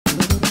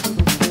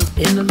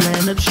in the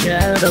land of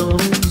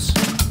shadows,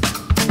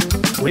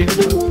 where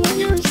the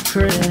warriors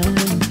tread,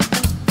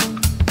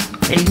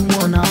 a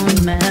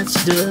one-armed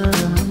master,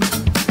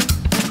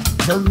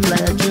 the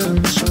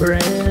legend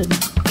spread.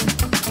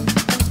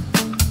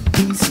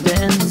 He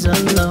stands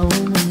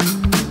alone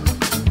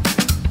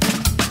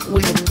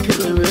with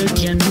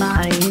courage and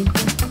might,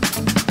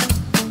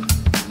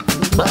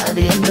 but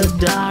in the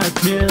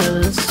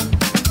darkness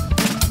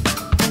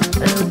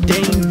a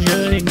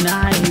danger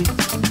ignites.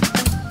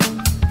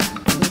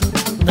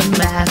 The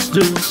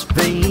masters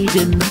fade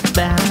in the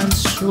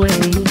balance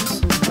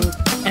sways,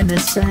 an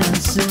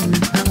assassin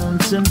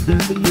hunts him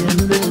through the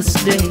endless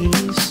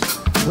days,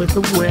 with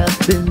a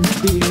weapon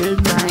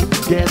feared like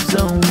death's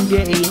own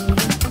gate,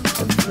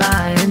 a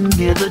flying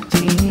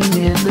guillotine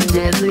in the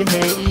deadly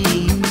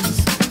haze.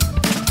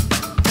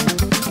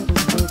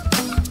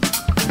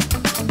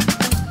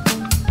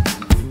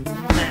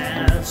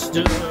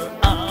 Master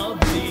of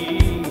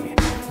the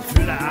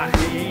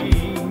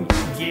flying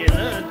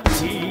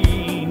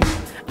guillotine,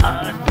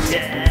 a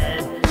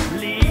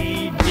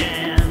deadly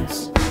dance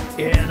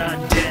in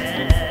a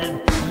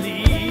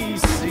deadly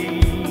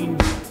scene,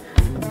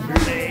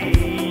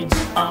 blades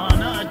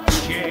on a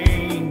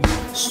chain,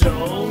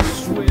 so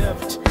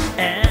swift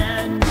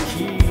and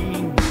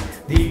keen.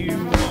 The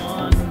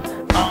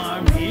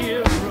one-armed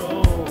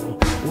hero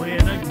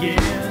win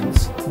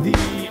against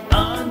the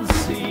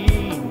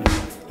unseen.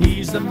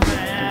 He's the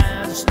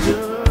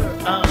master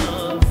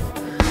of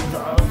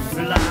the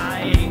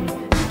flying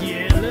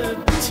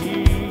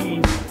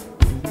guillotine.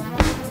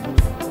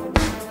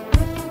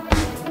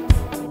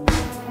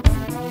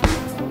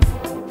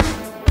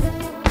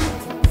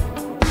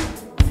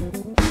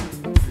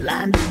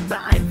 Blinded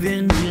by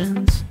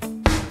vengeance,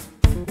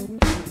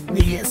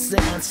 the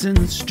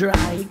assassin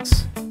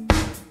strikes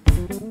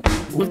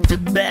with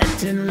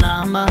Tibetan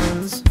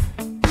llamas,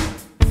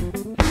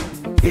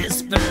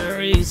 his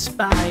furry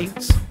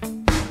spikes,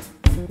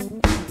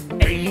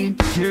 a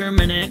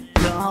terminate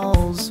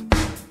calls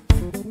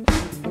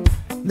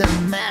the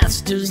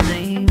master's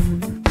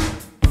name,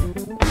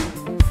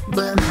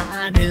 but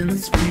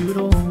hiding's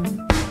futile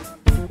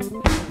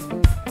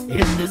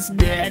in this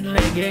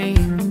deadly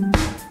game.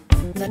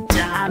 The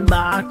Thai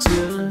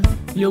boxer,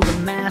 yoga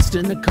master,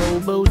 and the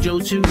Kobo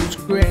Josu's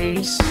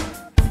grace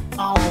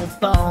all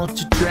fall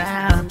to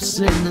traps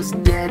in this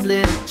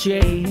deadly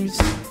chase.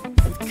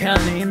 With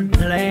cunning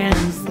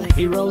plans, the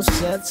hero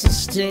sets the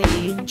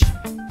stage.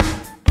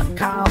 A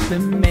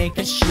coffin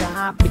maker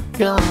shot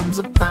becomes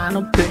a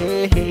final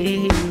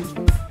page.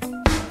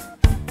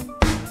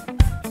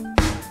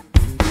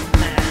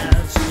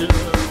 Master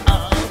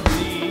of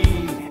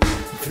the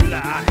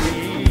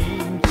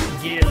flying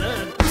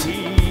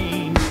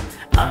guillotine,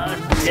 a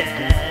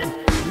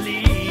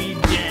deadly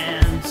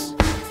dance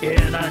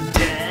in a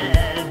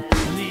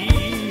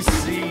deadly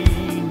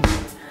scene,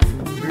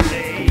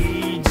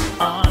 blades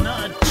on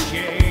a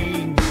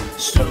chain,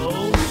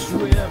 so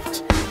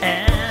swift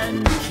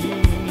and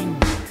keen.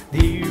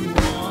 The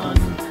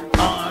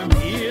one-armed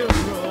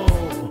hero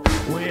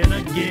win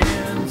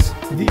against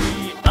the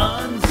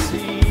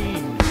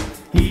unseen.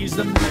 He's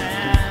the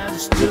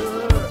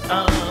master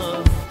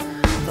of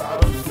the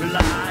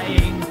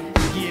flying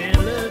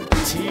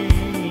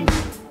guillotine.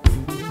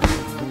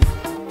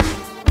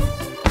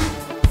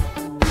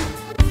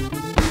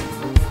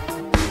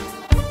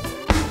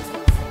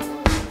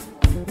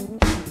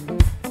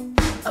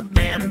 A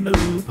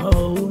bamboo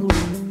pole,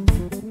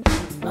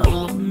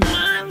 oh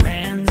my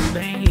man's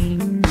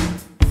bane.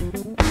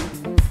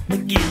 The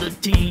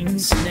guillotine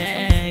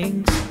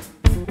snags,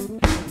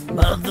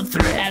 but the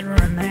thread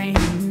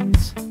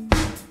remains.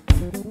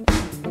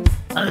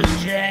 A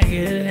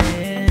jagged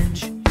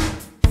edge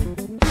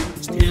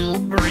still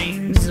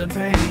brings the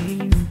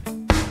pain.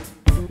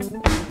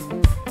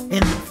 In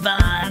the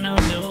final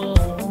duel,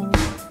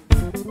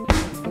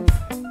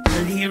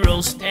 the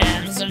hero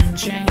stands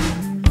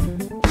unchained.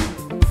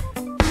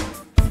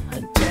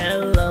 A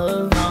tale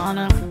of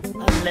honor,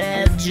 a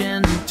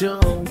legend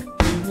told.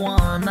 The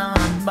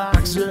one-armed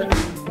boxer,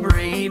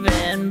 brave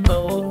and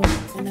bold.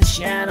 In the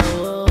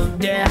shadow of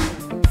death,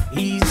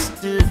 he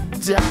stood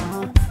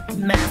tall.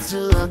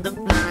 Master of the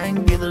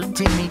flying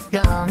guillotine, he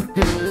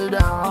conquered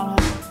all.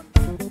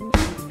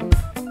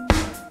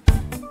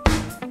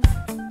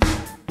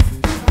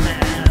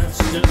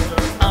 Master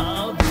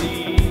of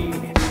the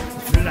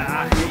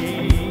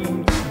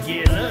flying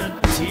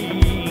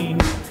guillotine,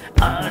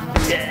 a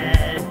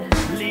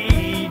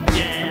deadly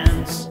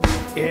dance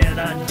in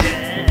a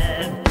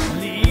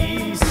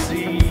deadly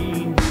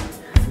scene,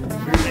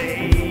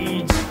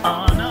 blades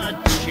on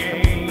a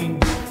chain,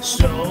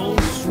 so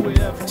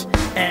swift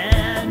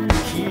and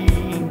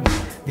keen.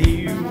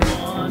 The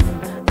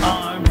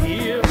one-armed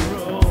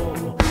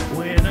hero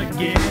win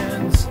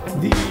against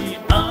the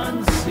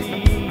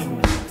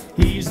unseen.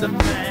 He's the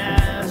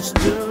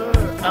master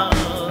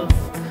of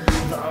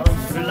the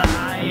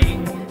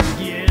flying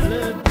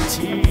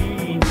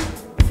guillotine.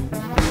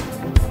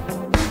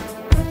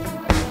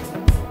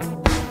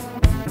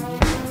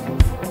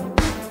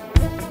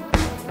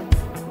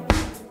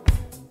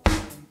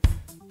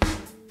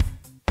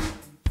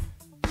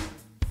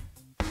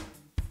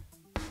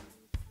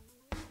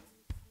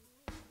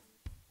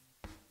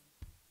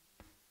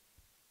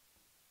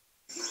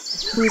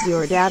 Who's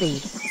your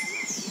daddy?